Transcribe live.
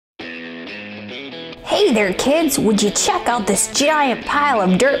Hey there kids, would you check out this giant pile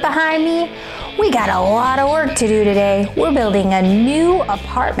of dirt behind me? We got a lot of work to do today. We're building a new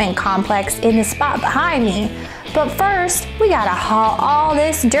apartment complex in the spot behind me. But first, we gotta haul all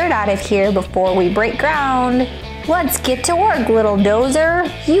this dirt out of here before we break ground. Let's get to work, little Dozer.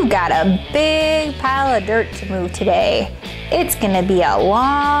 You got a big pile of dirt to move today. It's gonna be a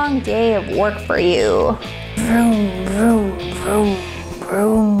long day of work for you. Vroom, vroom, vroom,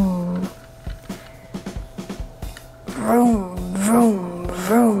 vroom. Vroom, vroom,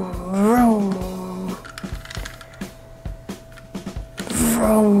 vroom, vroom.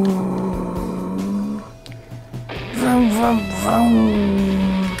 Vroom. Vroom, vroom, vroom.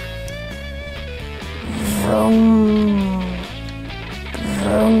 Vroom.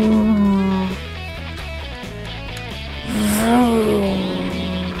 Vroom. Vroom.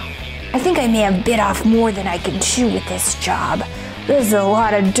 I think I may have bit off more than I can chew with this job. This is a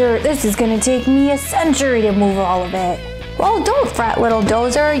lot of dirt. This is gonna take me a century to move all of it. Well, don't fret, little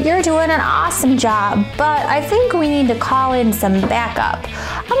Dozer. You're doing an awesome job, but I think we need to call in some backup.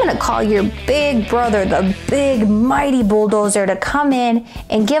 I'm gonna call your big brother, the big mighty Bulldozer, to come in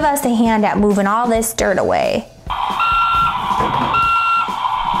and give us a hand at moving all this dirt away.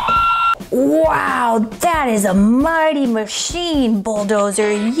 Wow, that is a mighty machine,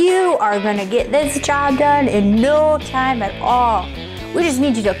 Bulldozer. You are gonna get this job done in no time at all. We just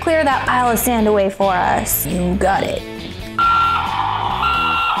need you to clear that pile of sand away for us. You got it.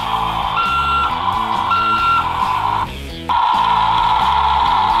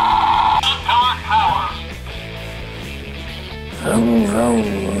 Vroom, vroom,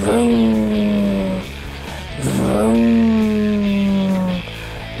 vroom. Vroom.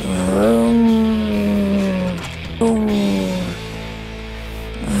 Vroom. Vroom.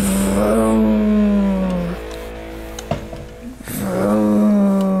 Vroom. Vroom.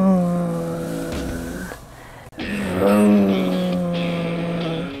 Vroom.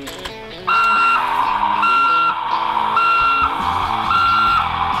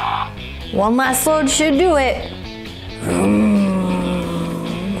 One last load should do it. Vroom.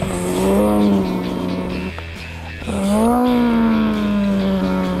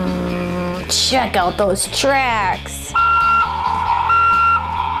 Check out those tracks.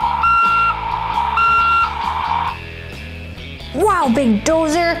 Wow, big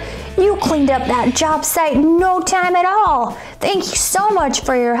Dozer, you cleaned up that job site in no time at all. Thank you so much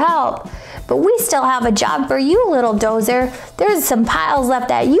for your help. But we still have a job for you, little Dozer. There's some piles left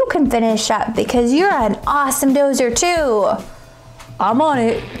that you can finish up because you're an awesome Dozer too. I'm on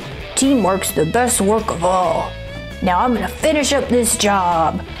it. Teamwork's the best work of all. Now I'm gonna finish up this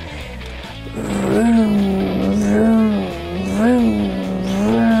job. Vroom, vroom, vroom,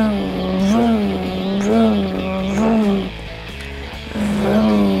 vroom, vroom, vroom, vroom,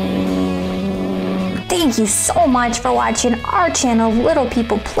 vroom. Thank you so much for watching our channel, Little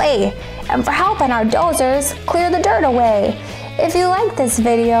People Play, and for helping our Dozers clear the dirt away. If you like this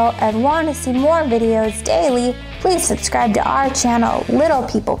video and want to see more videos daily, please subscribe to our channel, Little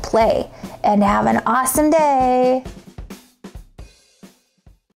People Play, and have an awesome day.